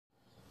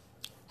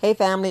Hey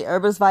family,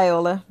 Herbalist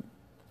Viola.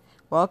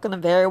 Welcome to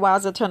Very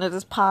Wise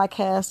Alternatives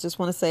podcast. Just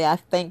want to say I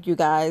thank you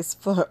guys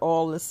for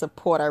all the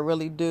support. I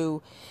really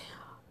do.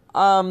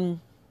 I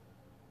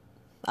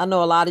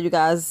know a lot of you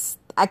guys,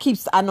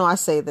 I know I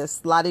say this.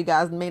 A lot of you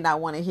guys may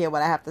not want to hear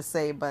what I have to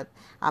say, but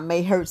I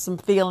may hurt some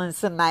feelings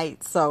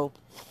tonight. So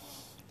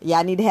yeah,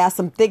 I need to have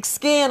some thick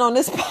skin on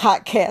this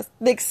podcast.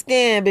 Thick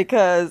skin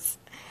because,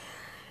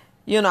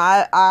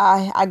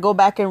 I go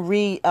back and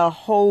read a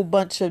whole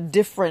bunch of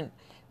different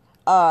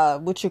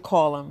what you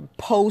call them,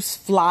 posts,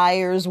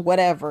 flyers,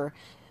 whatever,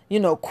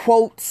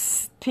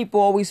 quotes. People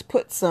always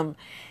put some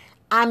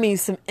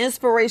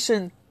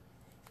inspiration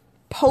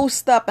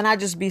post up, and I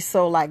just be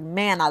so like,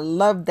 man, I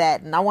love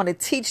that, and I want to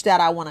teach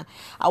that. I want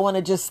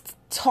to just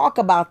talk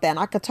about that, and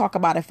I could talk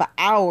about it for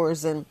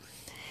hours, and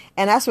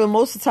that's when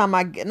most of the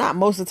time not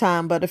most of the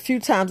time, but a few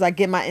times I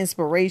get my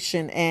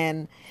inspiration,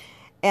 and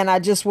I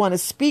just want to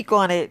speak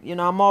on it.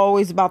 I'm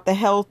always about the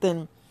health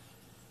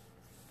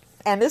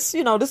and this,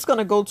 this is going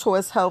to go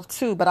towards health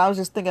too. But I was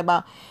just thinking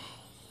about,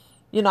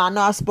 I know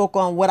I spoke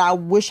on what I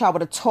wish I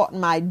would have taught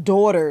my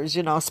daughters,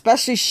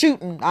 especially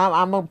shooting.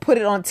 I'm going to put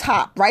it on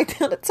top, right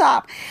there on the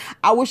top.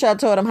 I wish I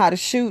taught them how to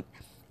shoot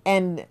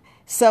and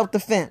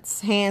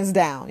self-defense, hands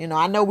down.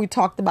 I know we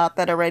talked about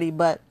that already,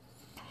 but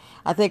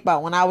I think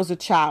about when I was a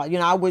child,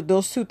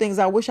 those two things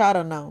I wish I'd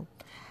have known.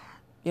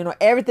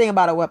 Everything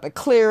about a weapon,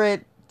 clear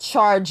it,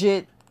 charge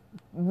it,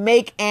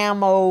 make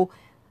ammo,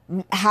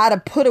 how to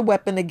put a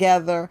weapon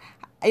together.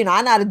 I know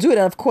how to do that,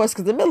 of course,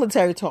 because the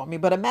military taught me.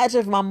 But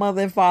imagine if my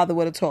mother and father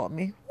would have taught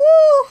me.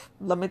 Woo!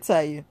 Let me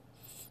tell you.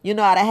 I'd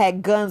have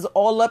had guns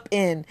all up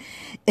in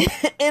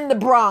the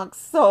Bronx.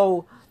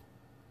 So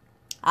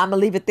I'm going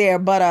to leave it there.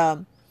 But,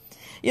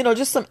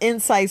 just some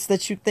insights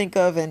that you think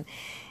of.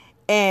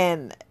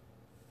 And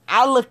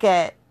I look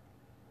at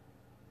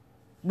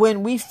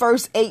when we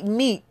first ate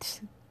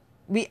meat,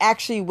 we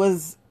actually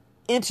was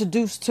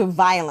introduced to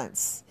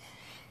violence.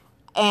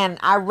 And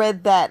I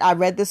read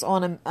this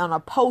on a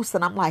post,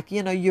 and I'm like,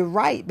 you're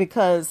right,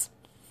 because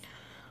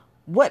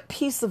what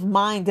peace of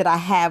mind did I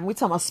have? We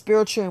talking about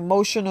spiritual,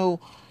 emotional,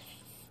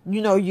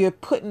 you're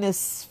putting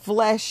this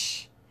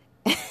flesh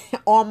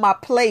on my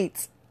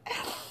plate,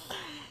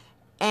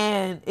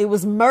 and it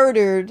was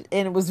murdered,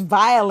 and it was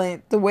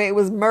violent the way it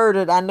was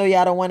murdered. I know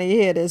y'all don't want to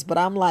hear this, but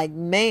I'm like,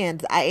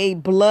 man, I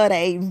ate blood, I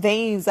ate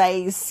veins, I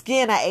ate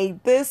skin, I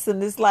ate this,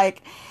 and it's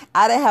like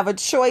I didn't have a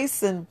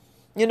choice, and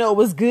it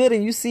was good,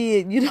 and you see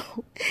it,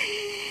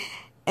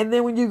 and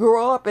then when you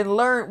grow up and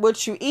learn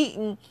what you're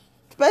eating,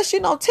 especially,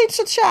 teach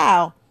a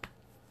child.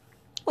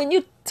 When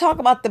you talk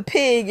about the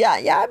pig,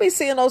 y'all be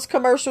seeing those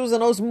commercials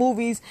and those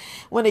movies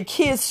when the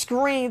kids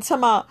scream, talking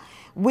about,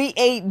 we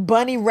ate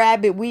bunny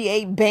rabbit, we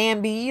ate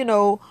Bambi,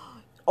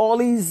 all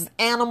these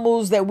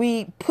animals that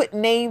we put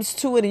names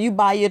to it, and you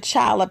buy your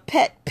child a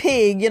pet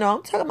pig,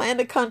 I'm talking about in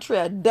the country,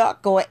 a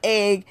duck or an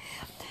egg.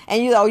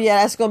 And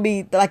that's going to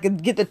be like,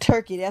 get the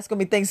turkey. That's going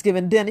to be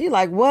Thanksgiving dinner. You're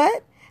like,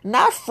 what?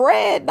 Not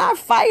Fred, not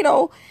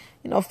Fido.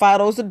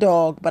 Fido's a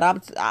dog, but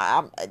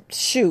I'm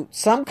shoot.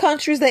 Some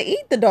countries, they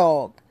eat the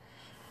dog,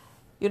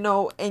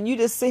 and you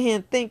just sit here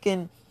and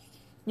thinking,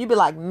 you be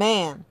like,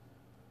 man,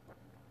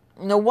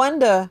 no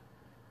wonder,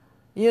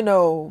 my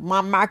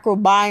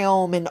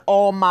microbiome and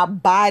all my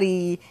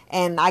body,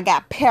 and I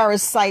got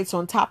parasites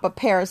on top of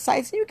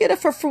parasites. You get it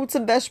for fruits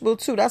and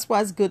vegetables too. That's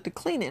why it's good to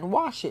clean it and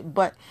wash it.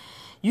 But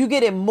you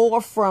get it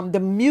more from the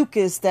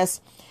mucus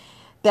that's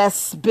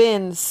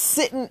been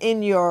sitting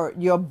in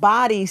your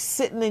body,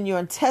 sitting in your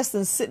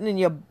intestines, sitting in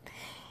your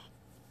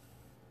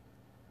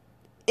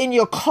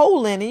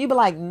colon, and you be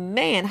like,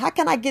 man, how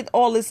can I get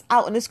all this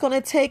out? And it's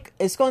gonna take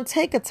a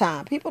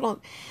time. People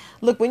don't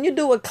look, when you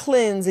do a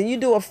cleanse and you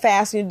do a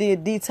fast and you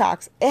do a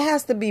detox, it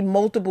has to be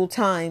multiple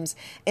times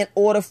in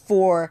order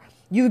for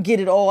you to get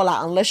it all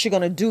out, unless you're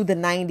gonna do the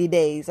 90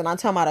 days. And I'm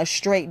talking about a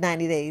straight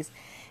 90 days.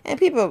 And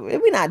people,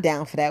 we're not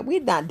down for that. We're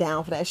not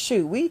down for that.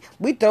 Shoot, we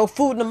throw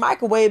food in the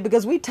microwave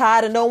because we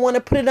tired and don't want to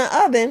put it in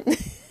the oven.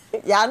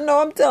 Y'all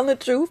know I'm telling the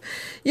truth.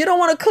 You don't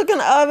want to cook in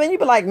the oven. You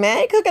be like, man,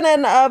 I ain't cooking that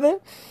in the oven.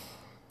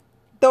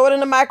 Throw it in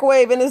the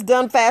microwave and it's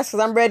done fast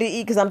because I'm ready to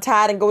eat because I'm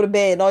tired and go to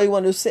bed. And all you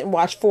want to do is sit and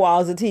watch 4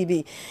 hours of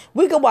TV.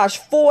 We can watch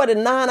 4 to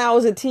 9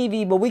 hours of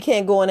TV, but we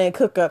can't go in there and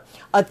cook a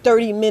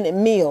 30-minute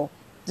meal.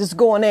 Just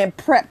go in there and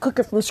cook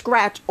it from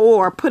scratch,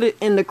 or put it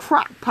in the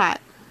crock pot.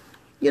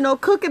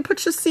 Cook it,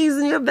 put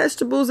your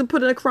vegetables and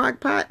put it in a crock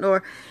pot,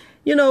 or,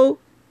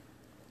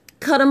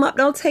 cut them up.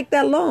 Don't take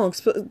that long.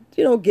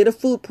 Get a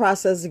food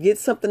processor, get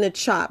something to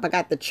chop. I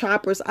got the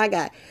choppers. I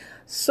got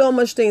so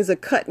much things to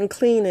cut and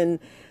clean and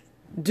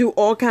do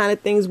all kind of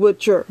things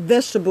with your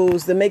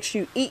vegetables that makes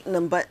you eating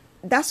them. But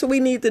that's what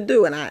we need to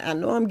do. And I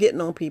know I'm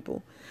getting on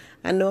people.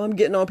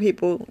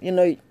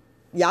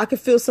 Y'all can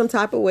feel some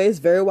type of way. It's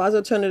Very Wise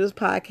Alternatives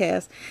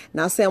podcast.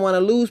 Not saying I want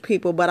to lose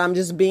people, but I'm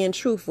just being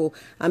truthful.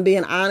 I'm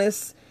being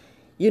honest.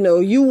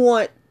 You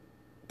want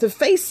to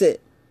face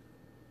it.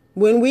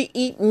 When we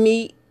eat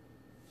meat,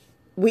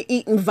 we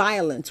eat in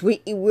violence.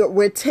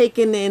 We're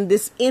taking in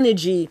this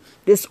energy,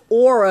 this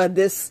aura,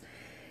 this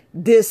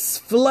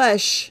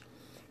flesh,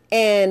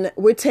 And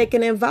we're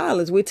taking in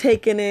violence. We're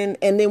taking in,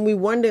 and then we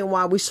wondering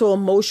why we're so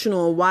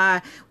emotional and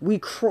why we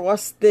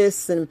cross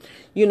this. And,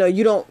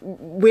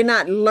 we're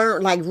not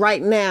learned. Like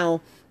right now,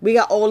 we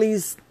got all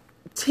these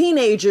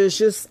teenagers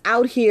just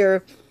out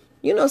here.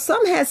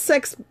 Some had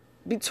sex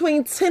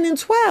between 10 and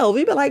 12.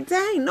 We be like,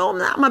 dang, no, I'm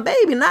not my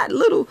baby, not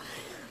little,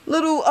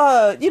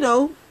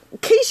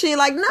 Keisha. You're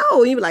like,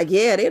 no. You be like,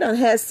 yeah, they done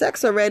had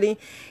sex already.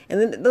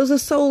 And then those are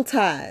soul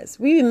ties.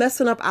 We be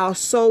messing up our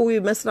soul. We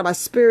be messing up our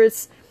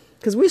spirits.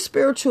 Because we're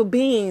spiritual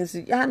beings.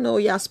 Y'all know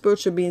y'all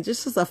spiritual beings.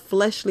 This is a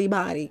fleshly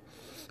body.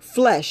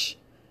 Flesh.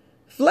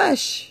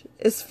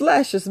 It's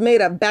flesh. It's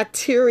made of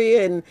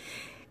bacteria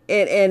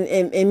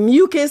and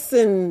mucus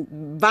and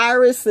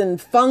virus and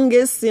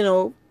fungus,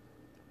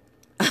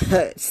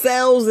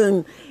 cells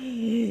and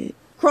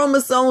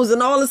chromosomes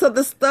and all this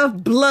other stuff,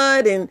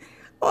 blood and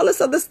all this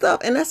other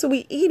stuff. And that's what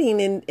we eating.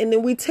 And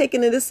then we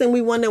taking this and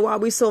we wonder why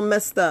we so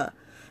messed up.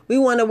 We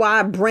wonder why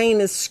our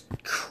brain is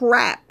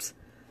crapped.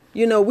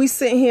 We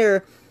sit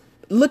here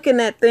looking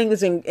at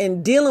things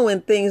and dealing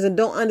with things and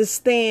don't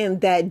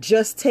understand that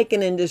just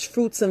taking in just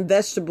fruits and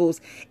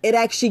vegetables, it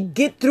actually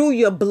get through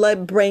your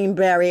blood-brain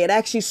barrier. It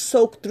actually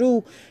soak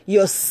through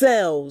your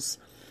cells.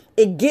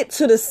 It get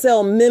to the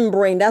cell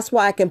membrane. That's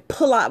why I can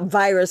pull out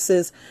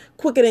viruses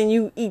quicker than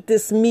you eat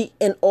this meat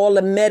and all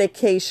the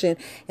medication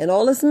and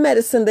all this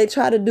medicine they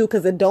try to do,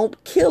 because it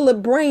don't kill the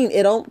brain.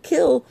 It don't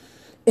kill.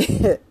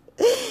 Whew.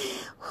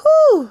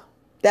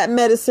 That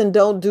medicine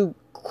don't do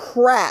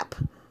crap.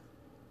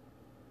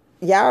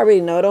 Y'all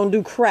already know it don't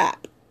do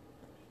crap.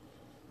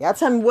 Y'all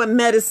tell me what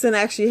medicine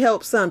actually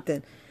helps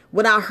something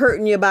without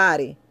hurting your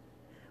body,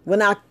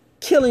 without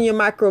killing your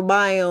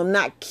microbiome,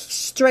 not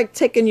straight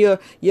taking your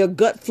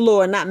gut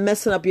flora, not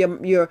messing up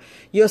your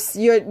because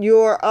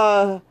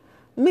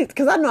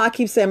I know I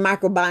keep saying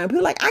microbiome. People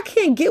are like, I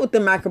can't get with the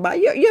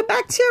microbiome. Your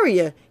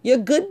bacteria, your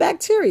good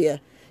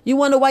bacteria. You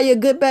wonder why your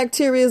good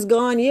bacteria is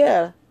gone?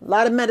 Yeah, a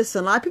lot of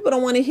medicine. A lot of people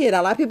don't want to hear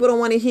that. A lot of people don't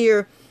want to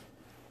hear,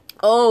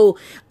 oh,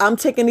 I'm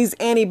taking these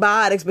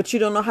antibiotics, but you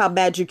don't know how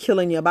bad you're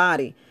killing your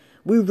body.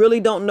 We really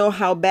don't know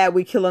how bad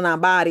we're killing our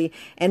body.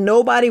 And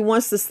nobody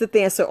wants to sit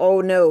there and say,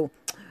 oh, no,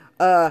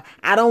 I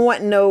don't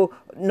want no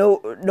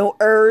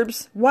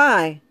herbs.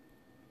 Why?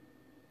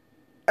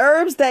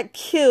 Herbs that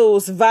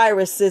kills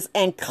viruses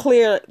and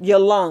clear your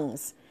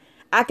lungs.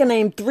 I can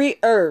name 3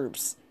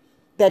 herbs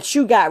that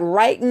you got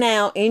right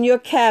now in your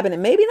cabinet.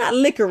 Maybe not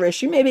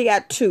licorice. You maybe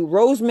got 2,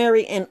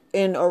 rosemary and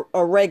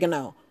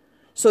oregano.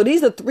 So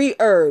these are 3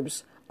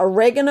 herbs: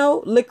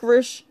 oregano,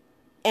 licorice,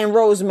 and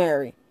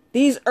rosemary.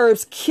 These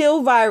herbs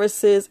kill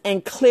viruses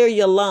and clear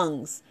your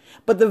lungs.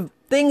 But the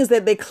thing is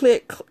that they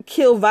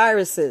kill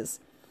viruses.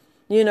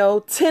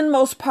 10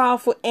 most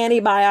powerful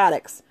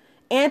antibiotics.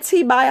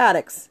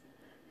 Antibiotics.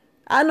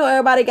 I know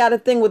everybody got a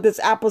thing with this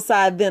apple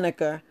cider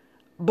vinegar,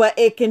 but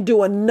it can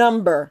do a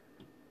number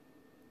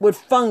with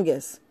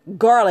fungus.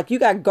 Garlic. You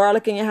got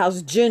garlic in your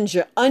house.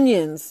 Ginger,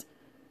 onions.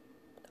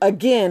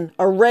 Again,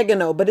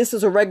 oregano, but this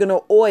is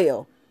oregano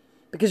oil,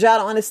 because y'all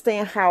don't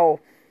understand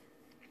how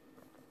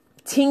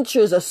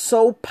tinctures are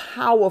so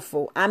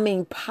powerful. I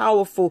mean,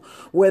 powerful,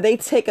 where they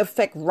take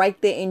effect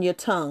right there in your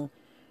tongue,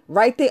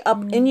 right there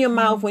up in your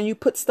mouth. When you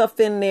put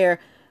stuff in there,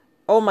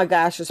 oh my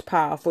gosh, it's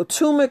powerful.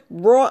 Turmeric,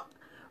 raw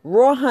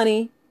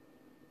honey.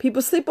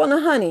 People sleep on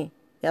the honey.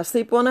 Y'all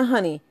sleep on the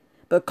honey.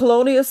 But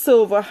colonial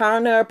silver,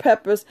 habanero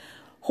peppers,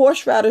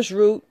 horseradish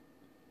root,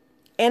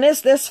 and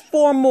there's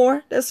 4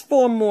 more. There's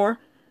 4 more.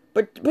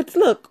 But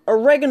look,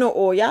 oregano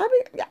oil, a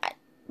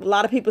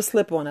lot of people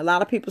slip on it. A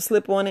lot of people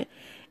slip on it.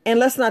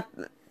 And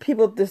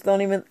people just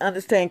don't even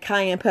understand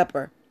cayenne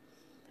pepper.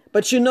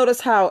 But you notice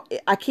how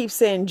I keep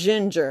saying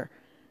ginger.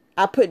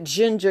 I put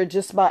ginger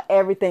just about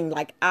everything.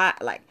 Like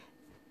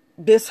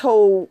this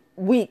whole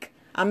week,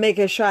 I'm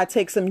making sure I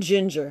take some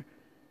ginger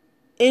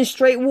in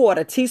straight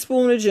water,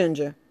 teaspoon of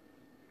ginger.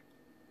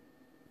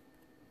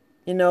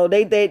 They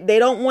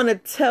don't want to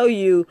tell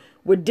you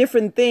with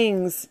different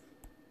things,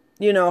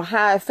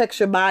 how it affects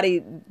your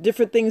body,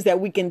 different things that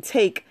we can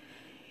take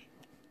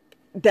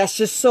that's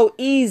just so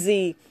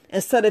easy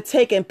instead of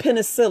taking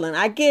penicillin.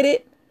 I get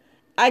it.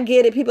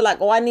 People are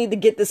like, oh, I need to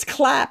get this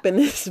clap and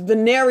this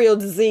venereal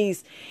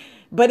disease.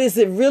 But is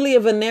it really a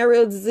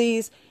venereal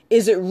disease?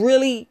 Is it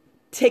really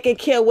taking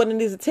care of what it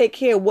needs to take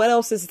care of? What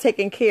else is it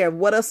taking care of?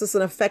 What else is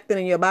it affecting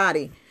in your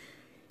body?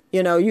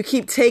 You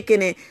keep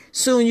taking it.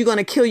 Soon you're going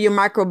to kill your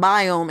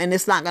microbiome and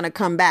it's not going to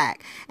come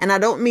back. And I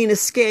don't mean to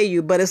scare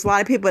you, but it's a lot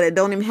of people that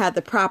don't even have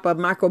the proper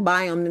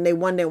microbiome and they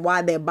wonder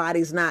why their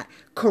body's not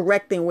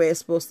correcting where it's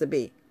supposed to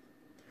be.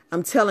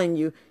 I'm telling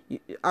you,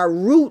 the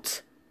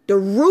root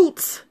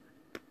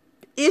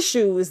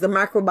issue is the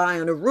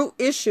microbiome. The root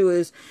issue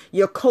is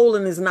your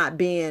colon is not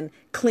being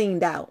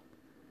cleaned out.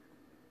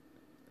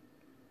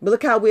 But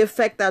look how we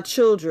affect our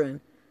children.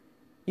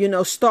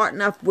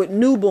 Starting off with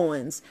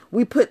newborns.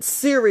 We put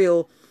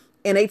cereal,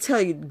 and they tell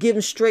you, give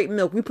them straight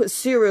milk. We put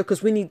cereal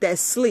because we need that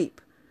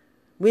sleep.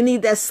 We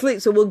need that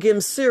sleep, so we'll give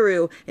them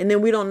cereal, and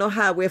then we don't know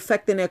how we're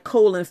affecting their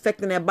colon,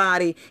 affecting their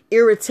body,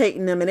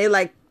 irritating them, and they're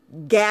like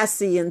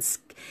gassy and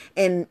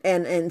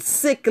and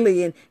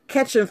sickly and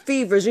catching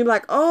fevers. You're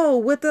like, oh,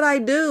 what did I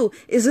do?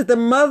 Is it the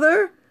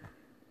mother?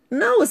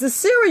 No, it's the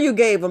cereal you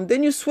gave them.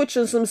 Then you switch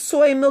on some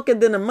soy milk,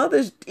 and then the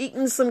mother's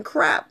eating some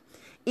crap,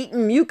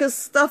 eating mucus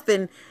stuff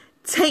and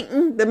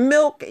tainting the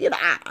milk.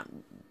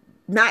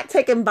 Not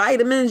taking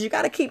vitamins. You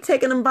got to keep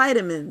taking them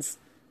vitamins.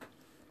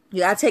 You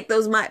got to take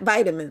those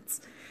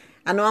vitamins.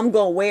 I know I'm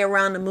going way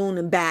around the moon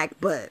and back,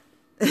 but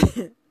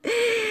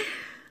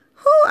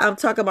I'm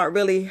talking about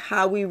really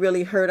how we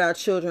really hurt our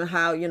children.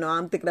 How,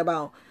 I'm thinking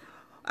about,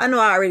 I know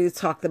I already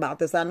talked about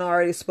this. I know I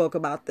already spoke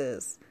about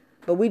this,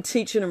 but we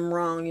teaching them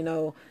wrong.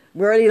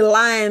 We're already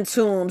lying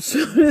to them.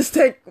 Soon as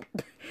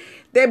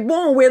they're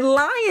born, we're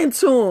lying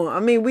to them.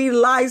 I mean, we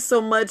lie so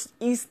much.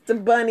 Easter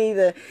Bunny,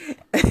 the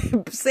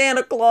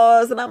Santa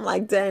Claus. And I'm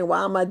like, dang,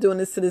 why am I doing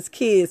this to these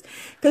kids?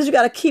 Because you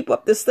got to keep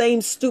up the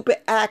same stupid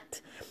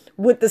act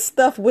with the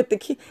stuff with the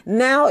kids.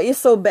 Now it's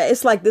so bad.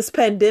 It's like this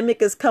pandemic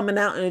is coming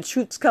out and the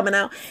truth's coming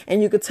out.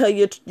 And you could tell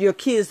your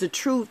kids the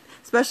truth,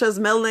 especially as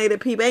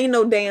melanated people. Ain't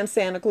no damn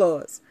Santa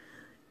Claus.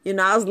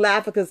 I was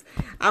laughing because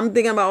I'm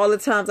thinking about all the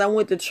times I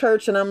went to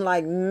church and I'm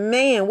like,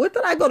 man, what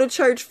did I go to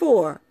church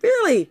for?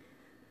 Really?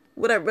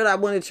 What I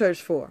went to church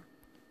for?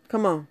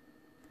 Come on.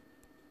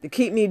 To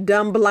keep me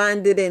dumb,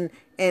 blinded,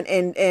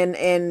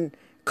 and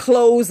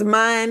closed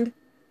mind.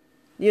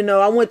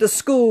 I went to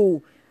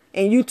school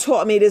and you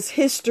taught me this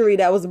history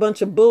that was a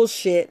bunch of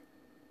bullshit.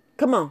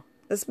 Come on.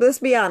 Let's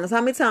be honest.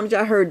 How many times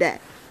y'all heard that?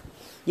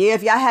 Yeah,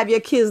 if y'all have your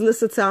kids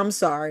listen to, I'm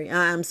sorry.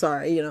 I'm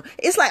sorry.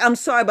 It's like, I'm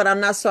sorry, but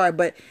I'm not sorry.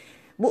 But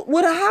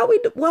how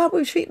are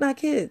we treating our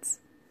kids?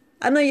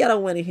 I know y'all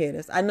don't want to hear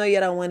this.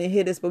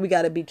 But we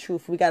got to be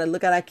truthful. We got to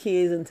look at our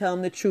kids and tell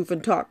them the truth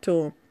and talk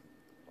to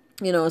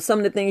them. Some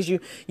of the things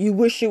you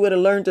wish you would have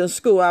learned in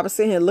school. I was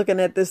sitting here looking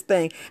at this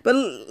thing. But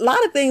a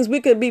lot of things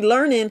we could be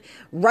learning,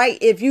 right,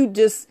 if you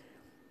just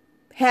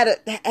had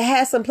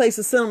some place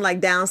to send them, like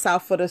down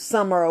south for the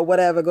summer or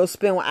whatever. Go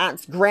spend with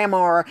aunts, grandma,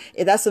 or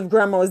if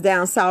grandma was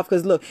down south.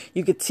 Because look,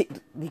 you could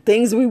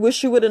things we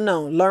wish you would have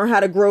known. Learn how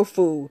to grow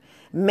food.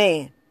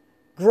 Man.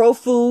 Grow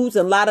foods,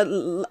 and a lot of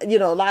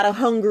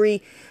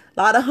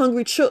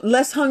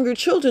less hungry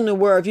children in the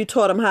world. If you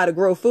taught them how to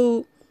grow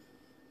food,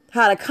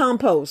 how to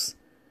compost,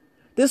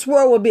 this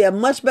world would be a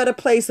much better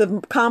place if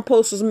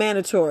compost was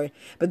mandatory.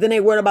 But then they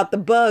worried about the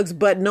bugs.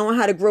 But knowing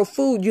how to grow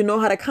food, you know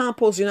how to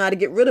compost, you know how to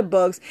get rid of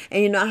bugs,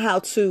 and you know how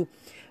to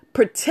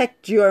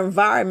protect your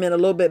environment a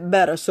little bit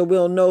better. So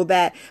we'll know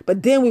that.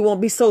 But then we won't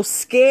be so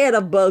scared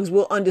of bugs.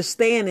 We'll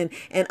understand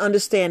and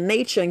understand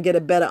nature and get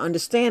a better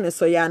understanding.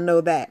 So y'all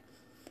know that.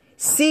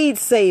 Seed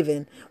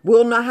saving.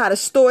 We'll know how to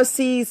store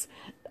seeds,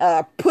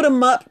 put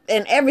them up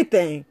and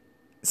everything.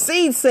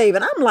 Seed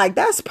saving. I'm like,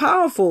 that's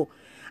powerful.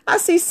 I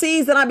see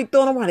seeds that I be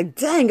throwing around. Like,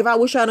 dang, if I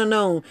wish I'd have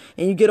known.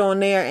 And you get on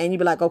there and you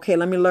be like, okay,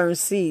 let me learn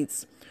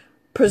seeds.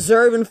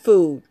 Preserving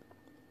food.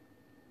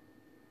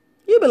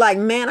 You be like,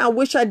 man, I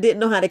wish I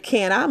didn't know how to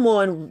can. I'm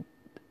on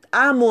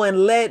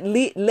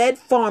lead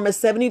farmer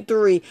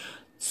 73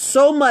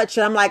 so much.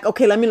 And I'm like,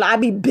 okay, I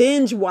be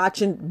binge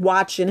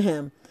watching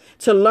him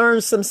to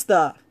learn some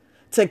stuff.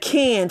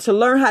 To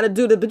learn how to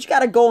do this. But you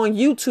got to go on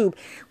YouTube.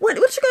 What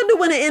you going to do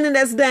when the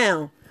internet's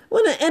down?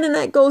 When the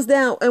internet goes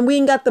down and we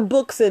ain't got the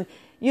books and,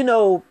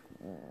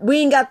 we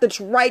ain't got the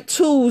right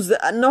tools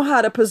to know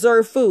how to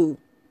preserve food.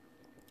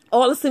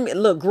 All this,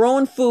 look,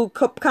 growing food,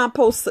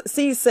 compost,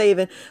 seed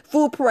saving,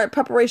 food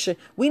preparation.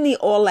 We need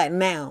all that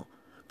now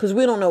because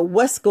we don't know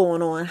what's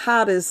going on.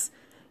 How this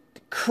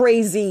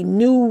crazy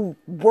new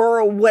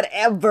world,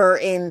 whatever,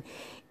 and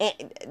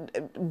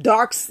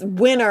dark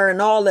winter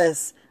and all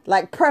this.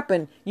 Like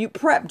prepping, you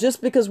prep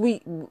just because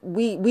we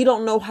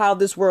don't know how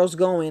this world's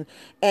going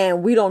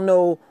and we don't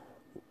know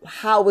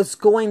how it's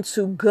going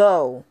to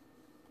go,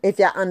 if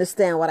y'all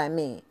understand what I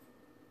mean.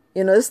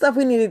 This stuff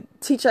we need to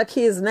teach our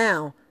kids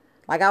now.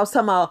 Like I was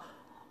talking about,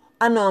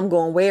 I know I'm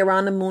going way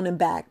around the moon and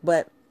back,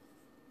 but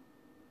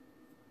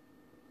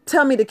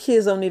tell me the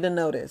kids don't need to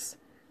know this.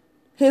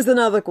 Here's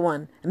another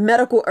one,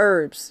 medical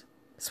herbs.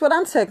 That's what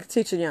I'm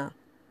teaching y'all.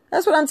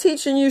 That's what I'm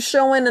teaching you,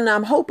 showing, and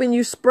I'm hoping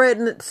you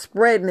spreading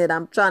it.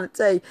 I'm trying to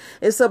tell you.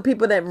 It's some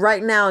people that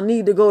right now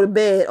need to go to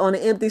bed on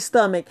an empty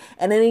stomach,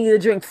 and they need to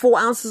drink 4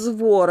 ounces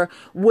of water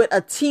with a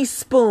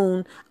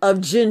teaspoon of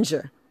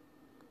ginger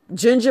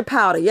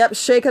powder. Yep,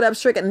 shake it up,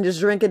 and just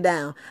drink it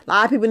down. A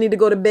lot of people need to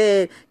go to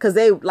bed because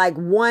they like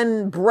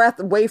one breath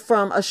away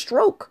from a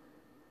stroke.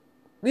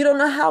 We don't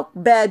know how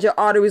bad your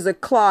arteries are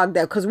clogged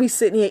up because we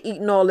sitting here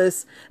eating all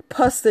this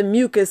pus and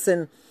mucus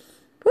and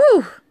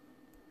whew.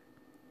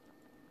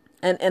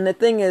 And the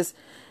thing is,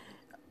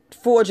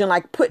 forging,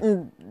 like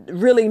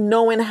really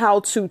knowing how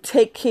to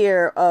take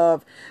care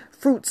of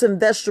fruits and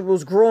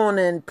vegetables, growing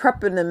and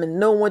prepping them and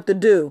knowing what to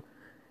do.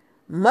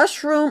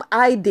 Mushroom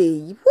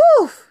ID.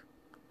 Woo!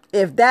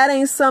 If that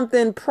ain't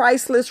something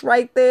priceless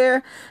right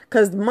there,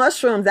 because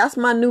mushrooms, that's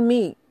my new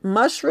meat.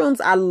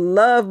 Mushrooms, I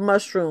love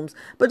mushrooms.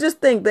 But just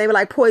think, they were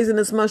like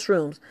poisonous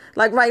mushrooms.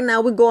 Like right now,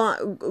 we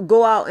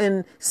go out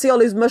and see all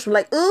these mushrooms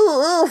like,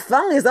 ooh,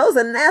 fungus, those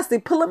are nasty.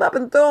 Pull them up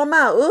and throw them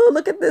out. Ooh,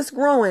 look at this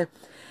growing.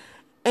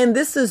 And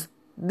this is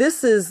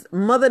This is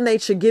Mother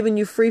Nature giving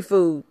you free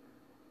food.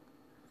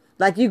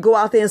 Like you go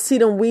out there and see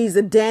them weeds,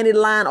 the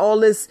dandelion,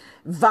 all this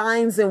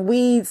vines and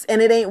weeds,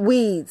 and it ain't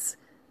weeds.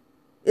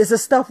 It's the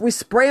stuff we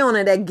spray on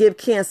it that give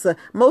cancer.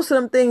 Most of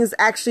them things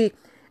actually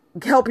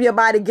help your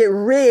body get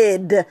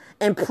rid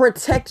and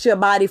protect your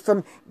body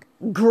from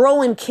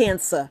growing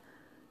cancer.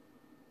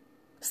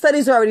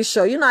 Studies already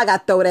show. You know I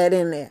got to throw that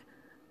in there.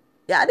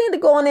 Yeah, I need to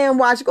go in there and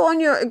watch. Go in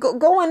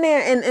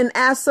there and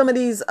ask some of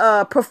these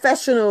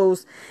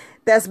professionals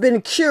that's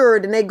been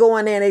cured, and they go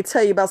in there and they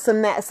tell you about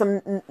some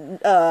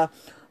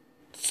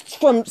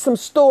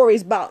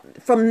stories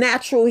from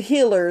natural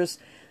healers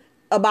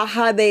about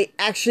how they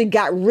actually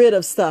got rid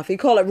of stuff. You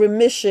call it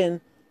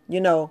remission,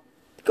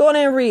 Go in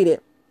there and read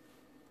it.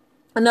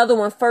 Another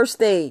one,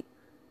 first aid.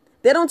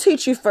 They don't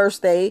teach you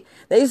first aid.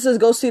 They just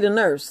go see the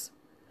nurse.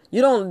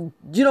 You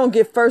don't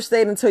get first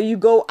aid until you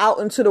go out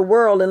into the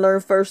world and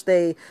learn first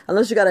aid,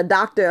 unless you got a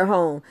doctor at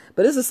home.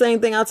 But it's the same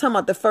thing I'm talking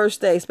about, the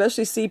first aid,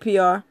 especially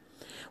CPR.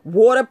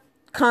 Water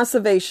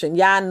conservation.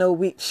 Yeah, I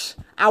know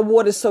our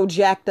water's so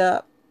jacked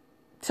up.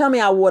 Tell me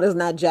our water's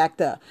not jacked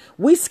up.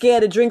 We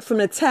scared to drink from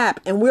the tap,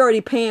 and we're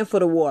already paying for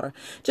the water.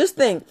 Just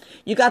think,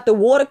 you got the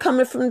water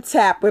coming from the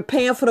tap. We're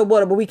paying for the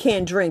water, but we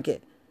can't drink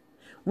it.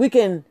 We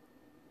can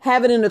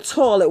have it in the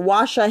toilet,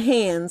 wash our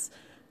hands.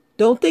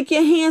 Don't think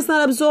your hands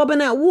not absorbing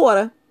that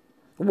water.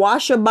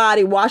 Wash your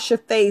body, wash your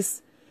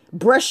face,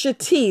 brush your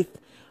teeth,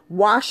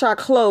 wash our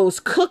clothes,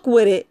 cook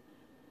with it.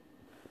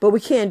 But we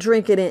can't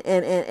drink it,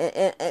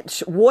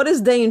 and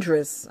water's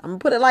dangerous. I'm going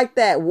to put it like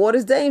that.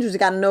 Water's dangerous. You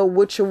got to know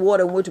what your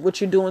water,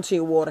 what you're doing to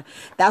your water.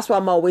 That's why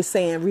I'm always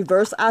saying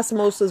reverse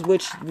osmosis,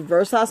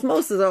 depends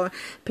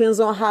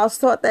on how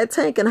start that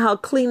tank and how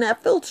clean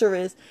that filter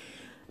is.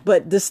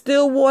 But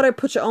distilled water,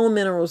 put your own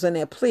minerals in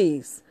there,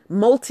 please.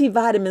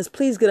 Multivitamins,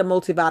 please get a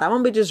multivitamin. I'm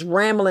going to be just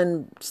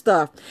rambling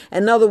stuff.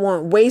 Another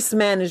one, waste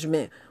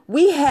management.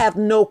 We have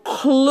no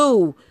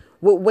clue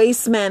with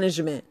waste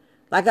management.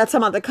 Like I talk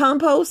about the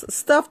compost,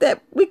 stuff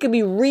that we could be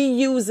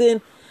reusing.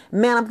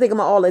 Man, I'm thinking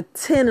about all the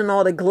tin and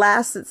all the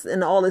glasses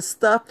and all this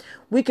stuff.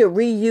 We could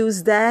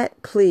reuse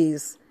that,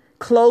 please.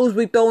 Clothes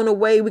we throwing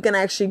away, we can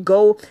actually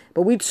go,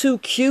 but we too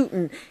cute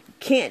and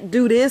can't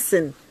do this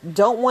and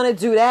don't want to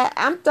do that.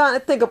 I'm trying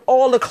to think of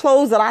all the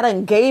clothes that I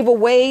done gave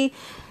away.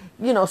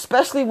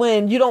 Especially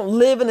when you don't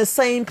live in the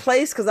same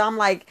place. Because I'm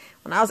like,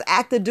 when I was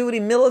active duty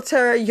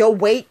military, your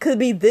weight could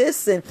be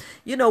this. And,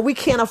 we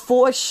can't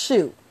afford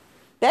shoot.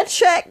 That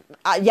check,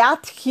 y'all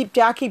keep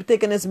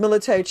thinking this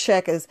military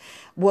check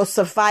will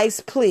suffice,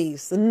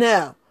 please.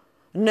 No.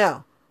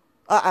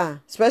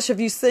 Especially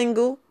if you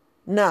single.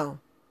 No.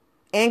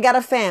 And got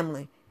a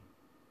family.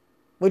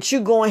 With you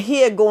going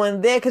here,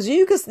 going there, because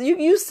you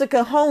used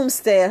to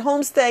homestead.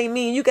 Homestead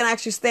means you can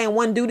actually stay in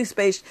one duty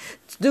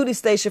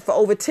station for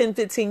over 10,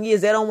 15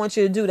 years. They don't want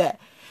you to do that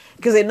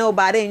because they know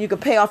by then you can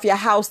pay off your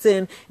house.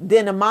 Then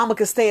the mama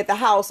can stay at the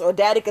house or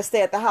daddy can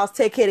stay at the house,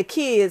 take care of the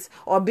kids,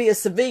 or be a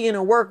civilian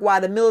and work while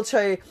the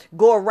military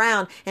go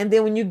around. And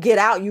then when you get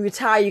out, you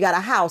retire, you got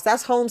a house.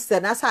 That's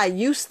homestead. That's how it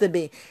used to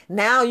be.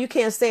 Now you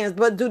can't stay in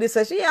but duty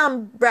station. Yeah,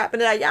 I'm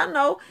wrapping it out. Y'all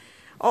know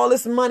all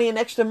this money and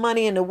extra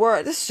money in the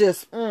world. This is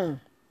just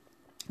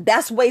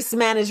That's waste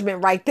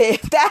management right there.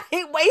 If that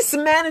ain't waste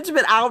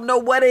management, I don't know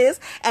what is.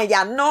 And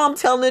y'all know I'm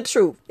telling the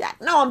truth.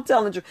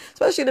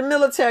 Especially the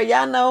military.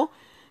 Y'all know,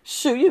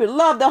 shoot, you would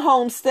love the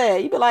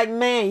homestead. You'd be like,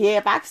 man, yeah,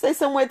 if I could stay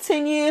somewhere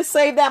 10 years,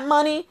 save that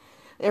money,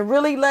 and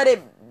really let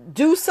it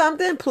do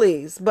something,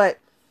 please. But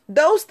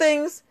those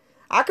things,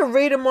 I could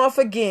read them off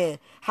again.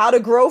 How to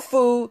grow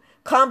food,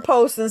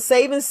 composting,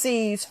 saving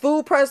seeds,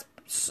 food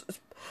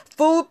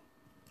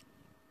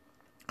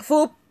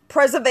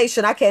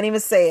preservation. I can't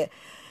even say it.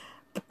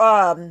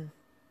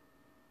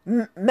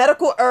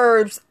 Medical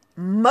herbs,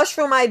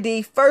 mushroom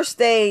ID,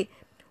 first aid,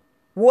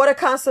 water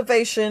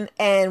conservation,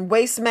 and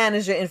waste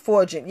management and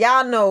foraging.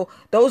 Y'all know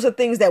those are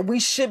things that we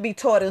should be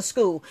taught in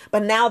school.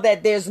 But now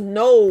that there's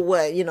no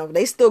way,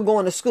 they still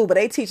going to school, but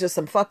they teach us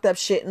some fucked up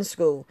shit in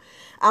school.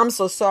 I'm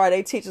so sorry.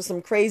 They teach us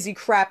some crazy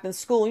crap in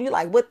school. And you're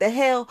like, what the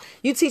hell?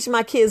 You teach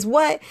my kids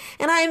what?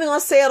 And I ain't even going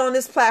to say it on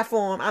this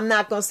platform. I'm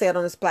not going to say it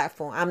on this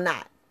platform. I'm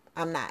not.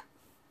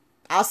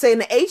 I'll say in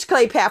the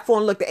HK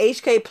platform, look, the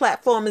HK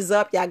platform is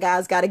up. Y'all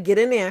guys got to get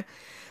in there.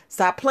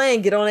 Stop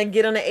playing. Get on and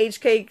get on the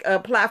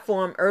HK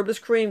platform.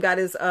 Herbalist Cream got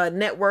his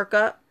network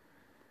up.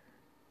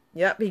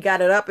 Yep, he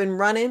got it up and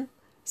running.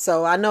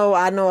 So I know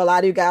a lot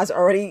of you guys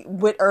already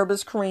with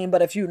Herbalist Cream,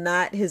 but if you're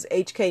not, his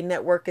HK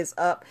network is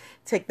up.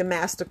 Take the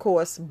master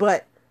course.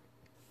 But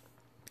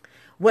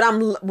what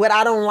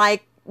I don't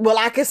like, well,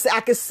 I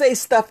could say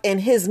stuff in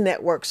his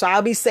network, so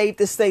I'll be safe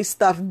to say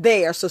stuff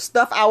there. So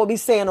stuff I will be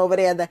saying over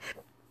there that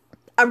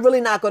I'm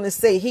really not going to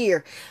say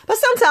here. But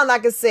sometimes I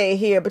can say it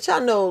here. But y'all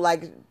know,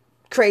 like,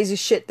 crazy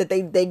shit that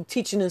they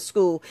teaching in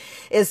school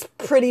is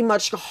pretty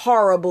much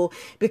horrible,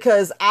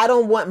 because I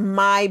don't want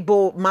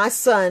my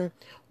son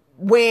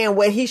wearing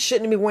what he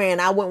shouldn't be wearing.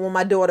 I wouldn't want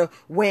my daughter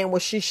wearing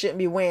what she shouldn't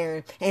be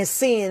wearing, and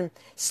seeing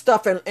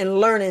stuff and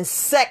learning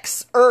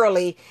sex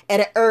early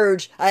at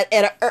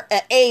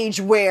an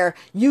age where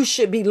you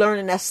should be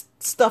learning that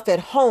stuff at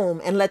home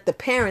and let the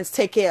parents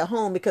take care of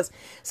home, because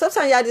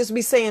sometimes y'all just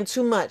be saying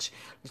too much,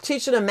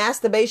 teaching them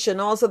masturbation,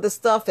 all this other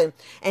stuff,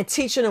 and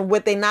teaching them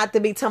what they not to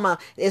be. Talking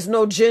about there's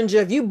no gender.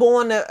 If you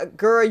born a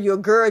girl, you're a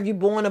girl. If you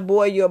born a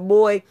boy, you're a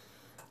boy.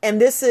 And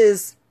this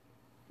is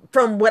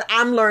from what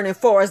I'm learning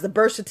for as the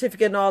birth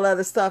certificate and all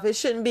other stuff. It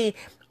shouldn't be,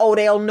 oh,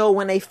 they'll know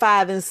when they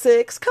 5 and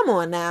 6. Come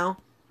on now.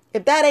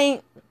 If that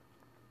ain't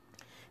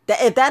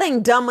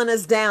dumbing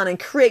us down and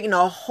creating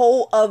a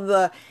whole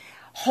other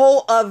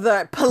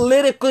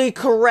politically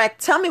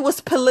correct. Tell me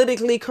what's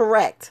politically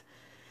correct.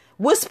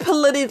 What's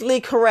politically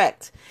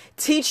correct?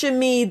 Teaching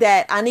me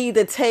that I need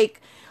to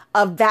take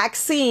a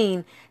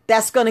vaccine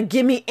that's going to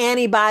give me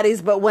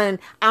antibodies, but when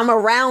I'm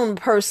around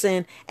a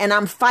person and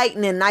I'm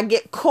fighting and I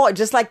get caught,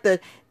 just like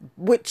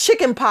with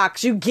chicken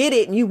pox, you get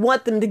it and you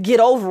want them to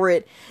get over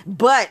it.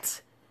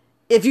 But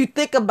if you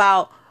think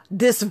about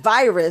this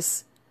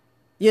virus,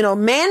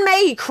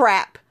 man-made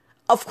crap,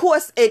 of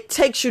course it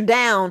takes you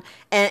down,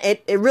 and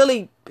it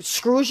really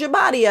screws your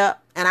body up.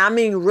 And I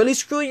mean, really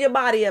screw your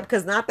body up,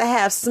 because not to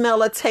have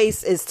smell or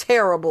taste is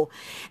terrible.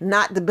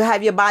 Not to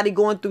have your body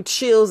going through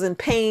chills and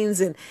pains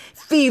and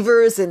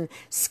fevers and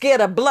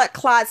scared of blood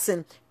clots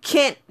and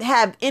can't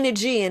have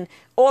energy and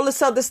all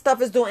this other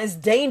stuff is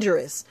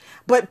dangerous.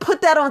 But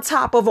put that on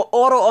top of an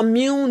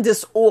autoimmune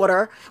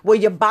disorder where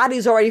your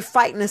body's already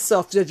fighting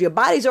itself. So if your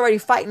body's already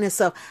fighting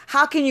itself,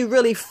 how can you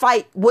really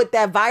fight what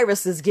that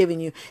virus is giving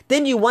you?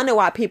 Then you wonder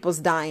why people's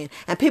dying,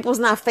 and people's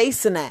not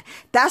facing that.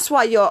 That's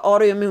why you're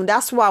autoimmune.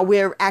 That's why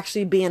we're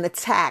actually being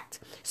attacked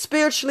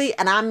spiritually.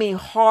 And I mean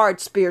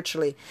hard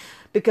spiritually,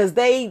 because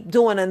they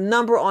doing a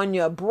number on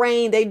your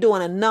brain. They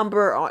doing a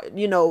number on,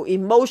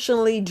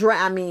 emotionally.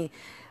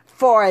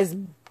 Far as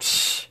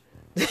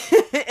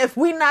if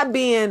we not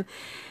being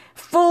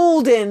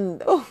fooled and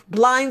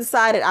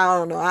blindsided,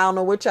 I don't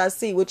know what y'all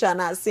see, what y'all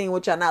not seeing,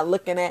 what y'all not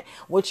looking at,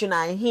 what you're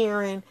not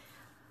hearing.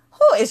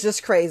 It's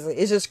just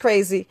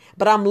crazy.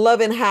 But I'm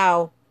loving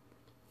how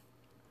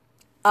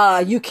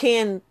you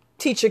can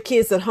teach your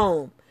kids at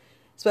home,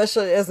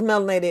 especially as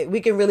melanated. We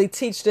can really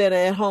teach them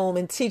at home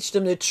and teach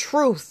them the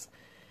truth.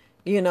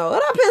 It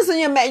depends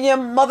on your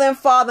mother and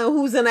father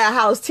who's in that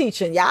house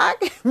teaching. Y'all,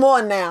 come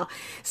on now.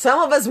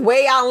 Some of us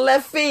way out in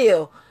left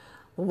field.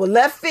 But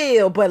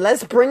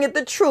let's bring it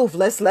the truth.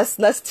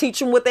 Let's teach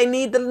them what they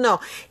need to know.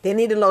 They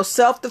need to know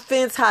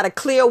self-defense, how to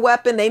clear a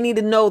weapon. They need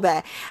to know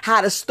that.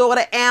 How to store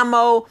the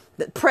ammo,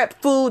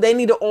 prep food. They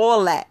need to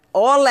all that.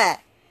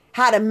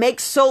 How to make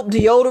soap,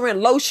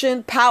 deodorant,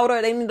 lotion, powder.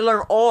 They need to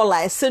learn all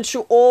that.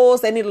 Essential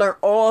oils. They need to learn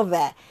all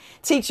that.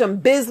 Teach them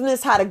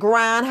business, how to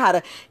grind, how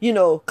to,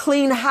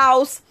 clean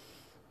house,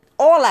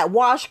 all that.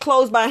 Wash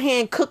clothes by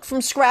hand, cook from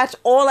scratch,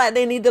 all that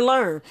they need to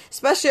learn.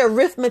 Especially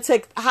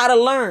arithmetic, how to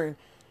learn.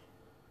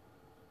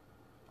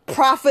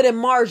 Profit and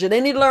margin.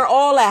 They need to learn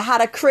all that. How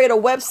to create a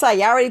website.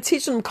 You already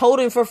teach them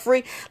coding for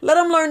free. Let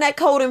them learn that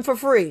coding for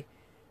free.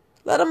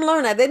 Let them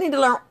learn that. They need to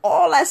learn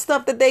all that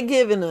stuff that they're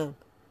giving them.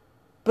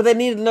 But they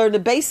need to learn the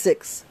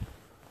basics.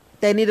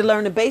 They need to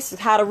learn the basics,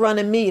 how to run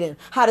a meeting,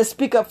 how to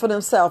speak up for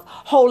themselves.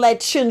 Hold that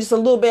chin just a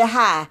little bit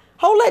high.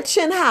 Hold that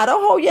chin high.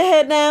 Don't hold your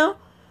head down.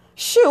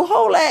 Shoot,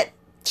 hold that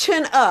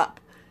chin up.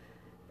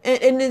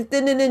 And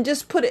then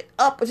just put it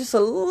up just a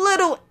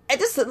little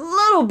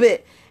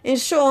bit, and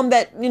show them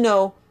that,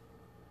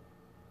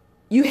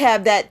 you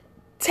have that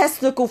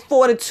testicle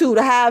fortitude,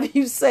 however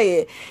you say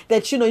it,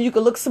 that, you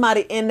can look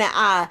somebody in the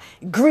eye,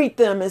 greet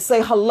them and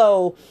say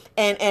hello.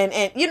 And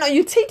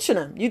you teaching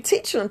them,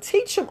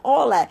 teach them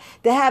all that,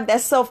 to have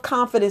that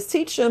self-confidence,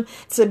 teach them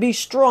to be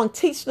strong,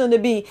 teach them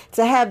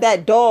to have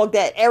that dog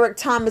that Eric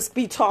Thomas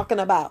be talking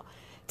about.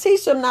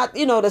 Teach them not,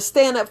 to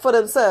stand up for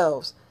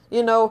themselves,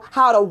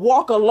 how to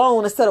walk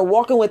alone instead of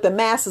walking with the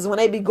masses when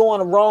they be going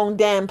the wrong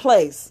damn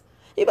place.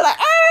 You be like,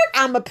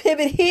 I'm a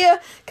pivot here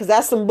because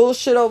that's some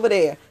bullshit over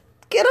there.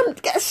 Get them.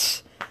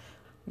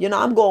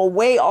 I'm going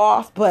way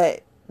off,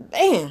 but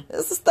man,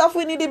 this is stuff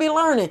we need to be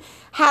learning.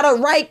 How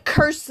to write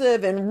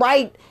cursive and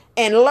write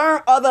and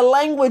learn other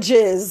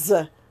languages.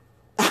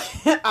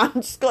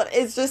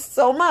 It's just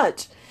so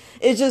much.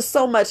 It's just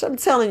so much. I'm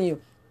telling you,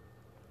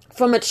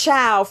 from a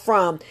child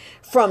from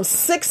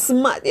 6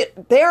 months,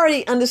 they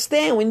already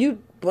understand when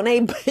they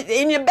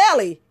in your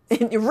belly,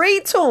 and you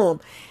read to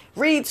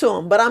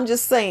them. But I'm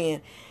just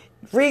saying,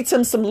 read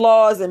them some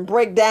laws and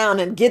break down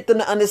and get them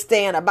to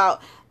understand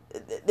about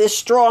this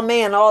straw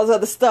man and all this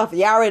other stuff.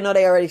 You already know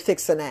they already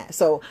fixing that.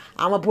 So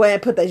I'm going to go ahead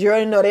and put that. You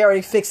already know they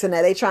already fixing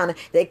that.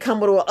 They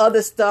come with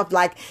other stuff,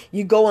 like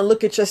you go and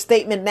look at your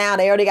statement now.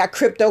 They already got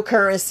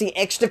cryptocurrency,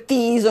 extra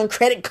fees on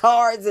credit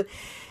cards and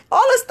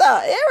all this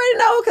stuff. They already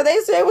know,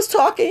 because they was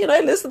talking,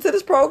 they listen to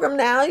this program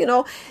now,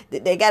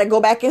 they got to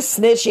go back and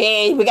snitch.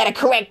 Yeah, we got to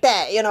correct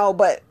that,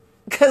 but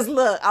because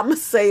look, I'm going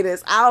to say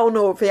this. I don't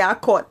know if y'all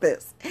caught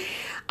this.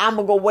 I'm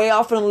going to go way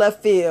off in the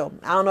left field.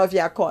 I don't know if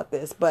y'all caught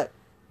this, but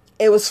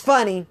it was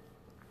funny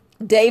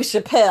Dave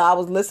Chappelle. I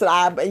was listening.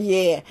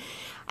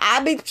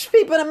 I be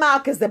peeping him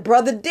out because the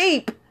brother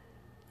deep.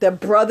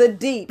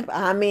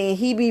 I mean,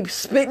 he be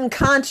spitting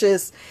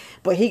conscious,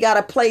 but he got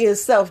to play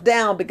himself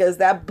down because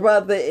that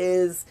brother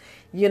is,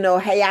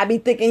 hey, I be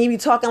thinking he be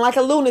talking like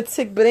a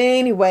lunatic, but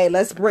anyway,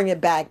 let's bring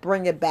it back.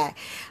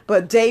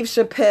 But Dave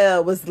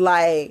Chappelle was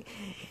like,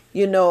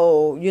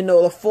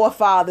 the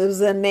forefathers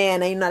in there,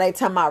 and they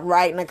talking about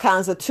writing the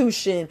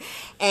Constitution,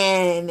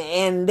 and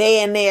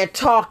they in there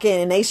talking,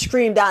 and they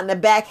screamed out in the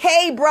back,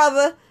 "Hey,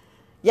 brother,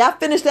 y'all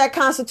finished that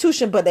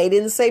Constitution," but they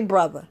didn't say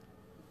brother.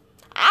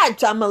 I'm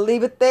gonna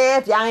leave it there.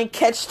 If y'all ain't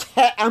catch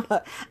that, I'm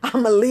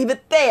gonna leave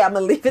it there.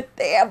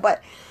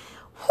 But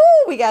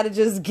we gotta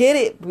just get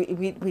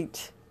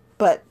it.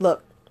 But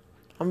look,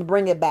 I'm gonna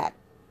bring it back.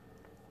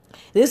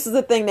 This is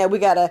the thing that we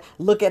got to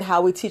look at,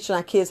 how we teaching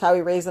our kids, how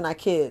we raising our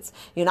kids.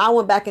 I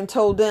went back and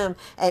told them,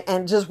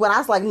 and just when I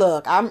was like,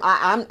 look,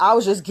 I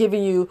was just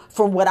giving you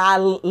from what I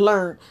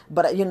learned,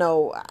 but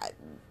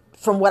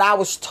from what I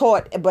was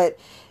taught. But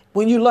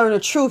when you learn the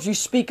truth, you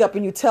speak up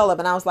and you tell them.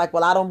 And I was like,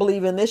 well, I don't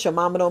believe in this. Your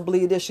mama don't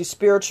believe this. She's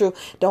spiritual.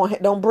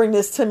 Don't bring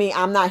this to me.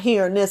 I'm not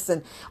hearing this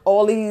and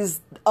all these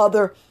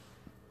other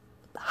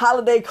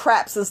holiday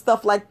craps and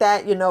stuff like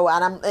that.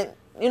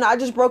 I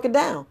just broke it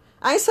down.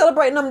 I ain't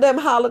celebrating them damn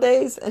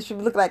holidays. And she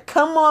looked like,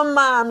 come on,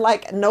 Mom.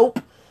 Like, nope.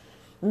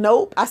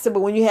 I said,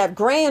 but when you have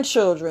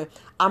grandchildren,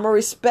 I'm going to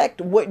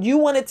respect what you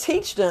want to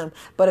teach them.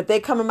 But if they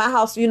come in my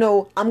house,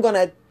 I'm going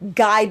to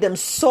guide them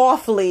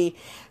softly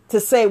to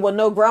say, well,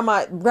 no,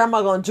 grandma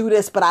going to do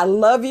this, but I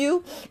love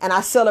you. And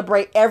I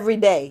celebrate every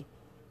day.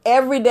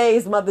 Every day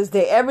is Mother's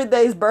Day. Every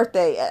day is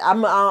birthday.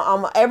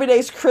 Every day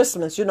is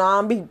Christmas.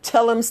 I'm be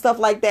telling them stuff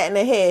like that in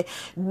their head.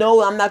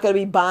 No, I'm not going to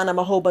be buying them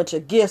a whole bunch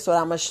of gifts. So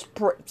I'm going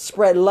to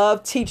spread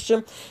love, teach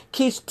them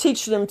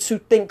to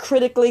think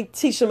critically,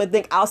 teach them to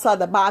think outside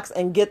the box,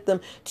 and get them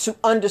to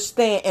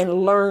understand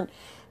and learn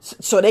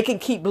so they can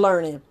keep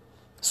learning.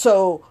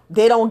 So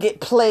they don't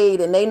get played,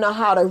 and they know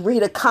how to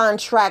read a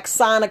contract,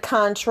 sign a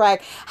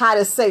contract, how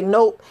to say,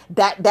 nope,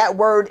 that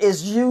word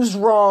is used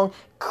wrong.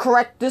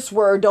 Correct this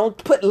word. Don't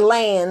put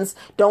lands.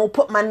 Don't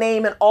put my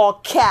name in all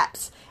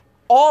caps.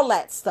 All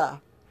that stuff.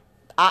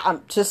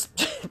 I'm just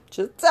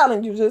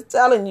telling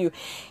you.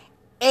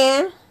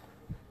 And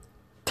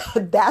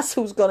that's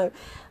who's going to,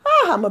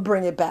 I'm going to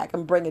bring it back.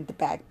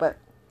 But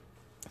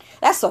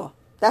that's all.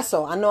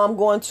 I know I'm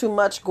going too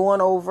much,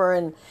 going over,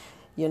 and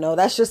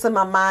that's just in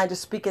my mind,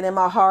 just speaking in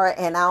my heart.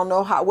 And I don't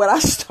know what I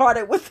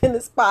started with in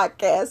this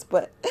podcast,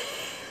 but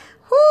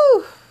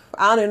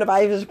I don't know if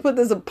I even put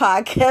this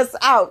podcast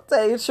out,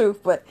 tell you the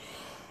truth, but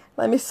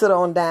let me sit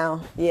on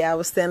down. Yeah, I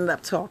was standing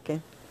up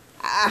talking.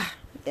 I'm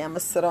going to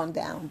sit on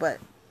down, but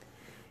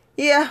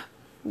yeah.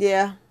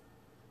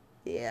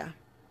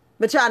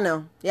 But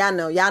y'all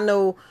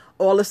know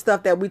all the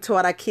stuff that we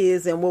taught our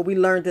kids and what we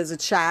learned as a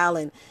child.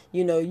 And,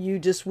 you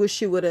just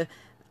wish you would have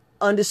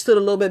understood a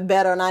little bit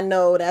better. And I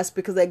know that's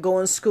because they go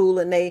in school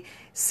and they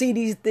see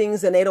these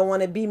things and they don't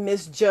want to be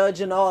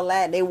misjudged and all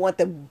that. And they want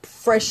the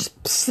fresh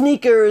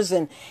sneakers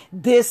and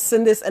this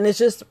and this. And it's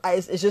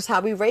just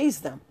how we raise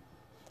them.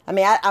 I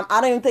mean, I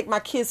don't even think my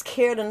kids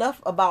cared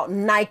enough about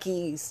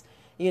Nikes.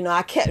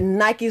 I kept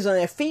Nikes on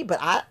their feet, but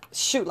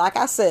like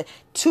I said,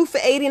 2 for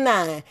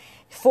 $89.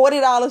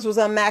 $40 was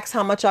on max.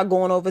 How much y'all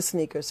going over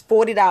sneakers?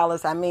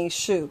 $40. I mean,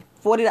 shoot.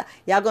 $40.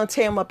 Y'all gonna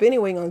tear them up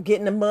anyway. Gonna get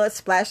in the mud,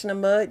 splash in the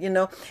mud,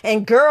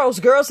 And girls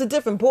are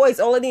different.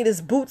 Boys, all I need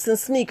is boots and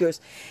sneakers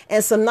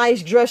and some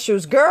nice dress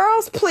shoes.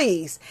 Girls,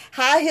 please.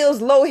 High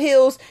heels, low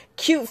heels,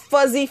 cute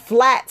fuzzy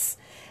flats,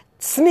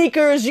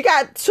 sneakers. You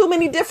got too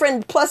many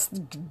different plus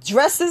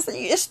dresses.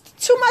 It's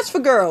too much for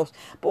girls.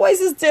 Boys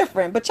is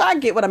different, but y'all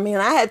get what I mean.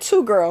 I had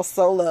 2 girls,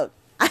 so look,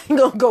 I ain't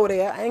gonna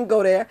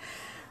go there.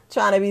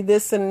 Trying to be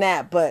this and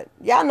that, but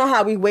y'all know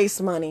how we waste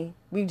money.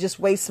 We just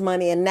waste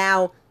money, and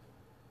now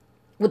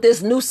with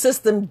this new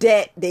system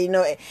debt,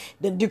 the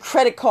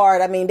credit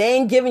card. I mean, they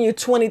ain't giving you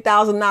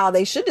 $20,000 now.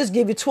 They should just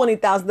give you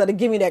 $20,000 that'll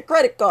give you that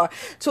credit card.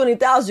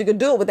 $20,000, you could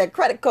do it with that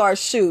credit card.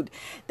 Shoot,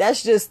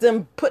 that's just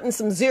them putting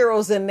some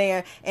zeros in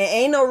there, and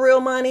ain't no real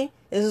money.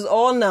 This is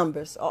all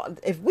numbers.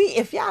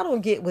 If y'all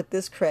don't get with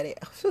this credit,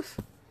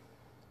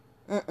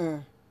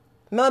 remember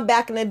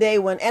back in the day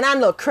and I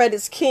know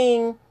credit's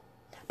king.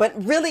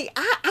 But really,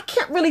 I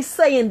can't really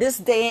say in this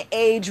day and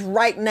age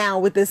right now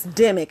with this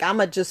demic. I'm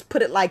going to just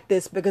put it like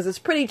this because it's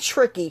pretty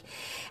tricky.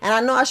 And I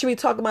know I should be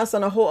talking about this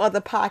on a whole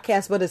other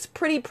podcast, but it's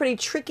pretty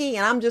tricky.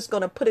 And I'm just going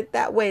to put it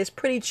that way. It's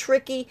pretty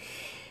tricky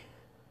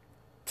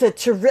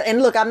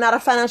and look, I'm not a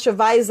financial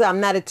advisor. I'm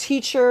not a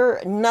teacher,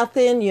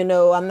 nothing.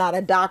 I'm not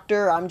a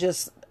doctor. I'm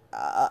just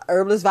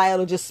herbalist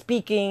biologist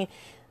speaking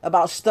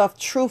about stuff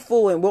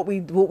truthful and what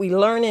we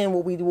learning,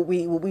 what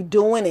we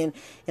doing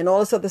and all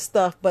this other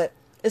stuff. But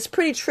it's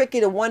pretty tricky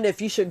to wonder if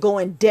you should go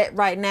in debt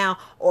right now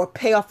or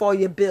pay off all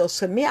your bills.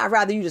 To me, I'd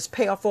rather you just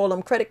pay off all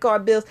them credit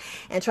card bills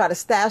and try to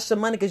stash some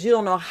money because you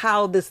don't know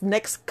how this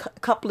next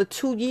couple of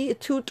 2,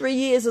 3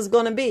 years is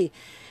going to be.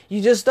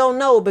 You just don't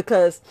know,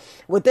 because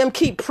with them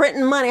keep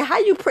printing money. How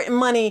you printing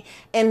money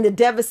and the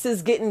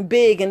deficit's getting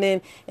big,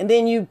 and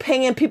then you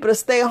paying people to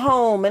stay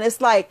home, and it's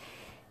like,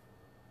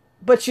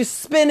 but you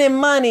spending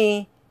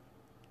money,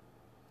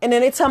 and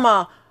then they talking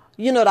about,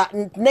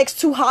 the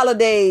next 2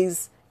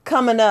 holidays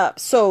coming up.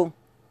 So,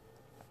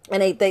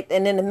 and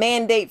and then the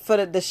mandate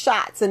for the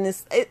shots, and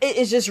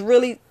it's just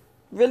really,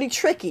 really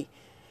tricky.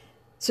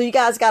 So you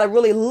guys got to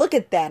really look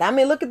at that. I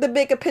mean, look at the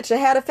bigger picture.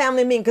 Have a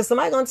family meeting, because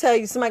somebody gonna tell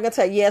you,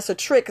 yeah, it's a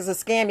trick, it's a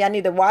scam. Y'all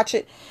need to watch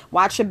it.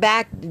 Watch your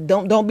back.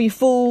 Don't be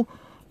fooled.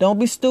 Don't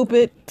be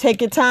stupid.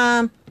 Take your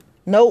time.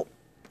 Nope,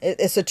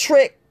 it's a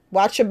trick.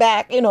 Watch your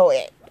back.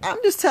 I'm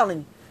just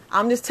telling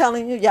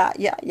you.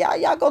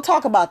 Y'all go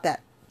talk about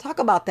that. Talk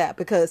about that,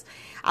 because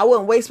I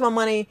wouldn't waste my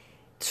money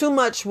too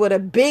much with a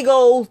big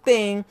old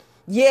thing.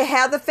 Yeah,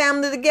 have the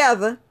family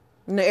together.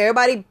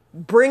 Everybody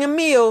bring a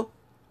meal,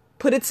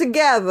 put it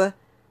together.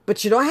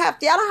 But y'all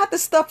don't have to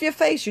stuff your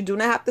face. You do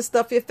not have to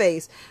stuff your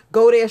face.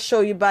 Go there,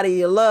 show your body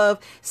your love,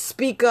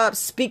 speak up,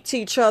 speak to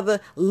each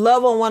other,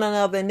 love on one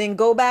another, and then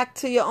go back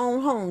to your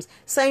own homes.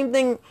 Same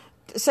thing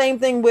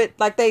with,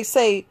 like they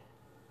say,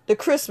 the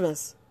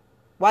Christmas.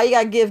 Why you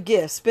gotta give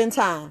gifts? Spend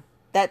time.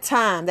 That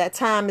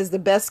time is the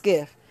best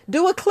gift.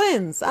 Do a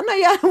cleanse. I know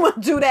y'all don't want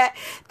to do that.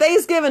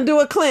 Thanksgiving, do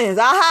a cleanse.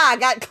 I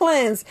got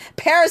cleanse.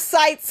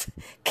 Parasites,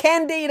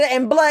 candida,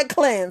 and blood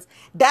cleanse.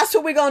 That's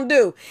what we're going to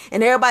do.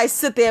 And everybody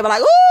sit there and be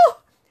like, ooh,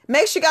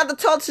 make sure you got the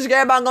toilet tissue.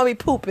 Everybody going to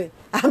be pooping.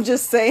 I'm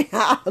just saying,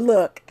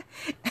 look.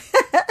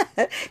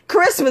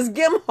 Christmas,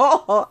 give them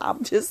all.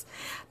 I'm just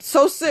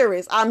so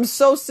serious. I'm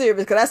so serious,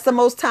 because that's the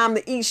most time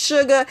to eat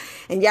sugar.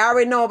 And y'all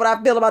already know what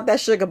I feel about that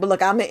sugar. But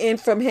look, I'm in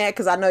from here,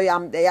 because I know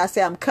y'all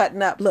say I'm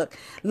cutting up. Look,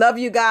 love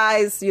you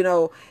guys.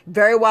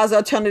 Very Wise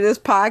Alternatives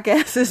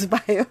podcast is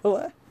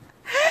Viola.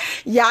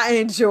 Y'all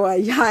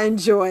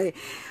enjoy.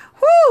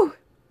 Woo!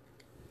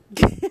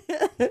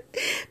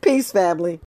 Peace, family.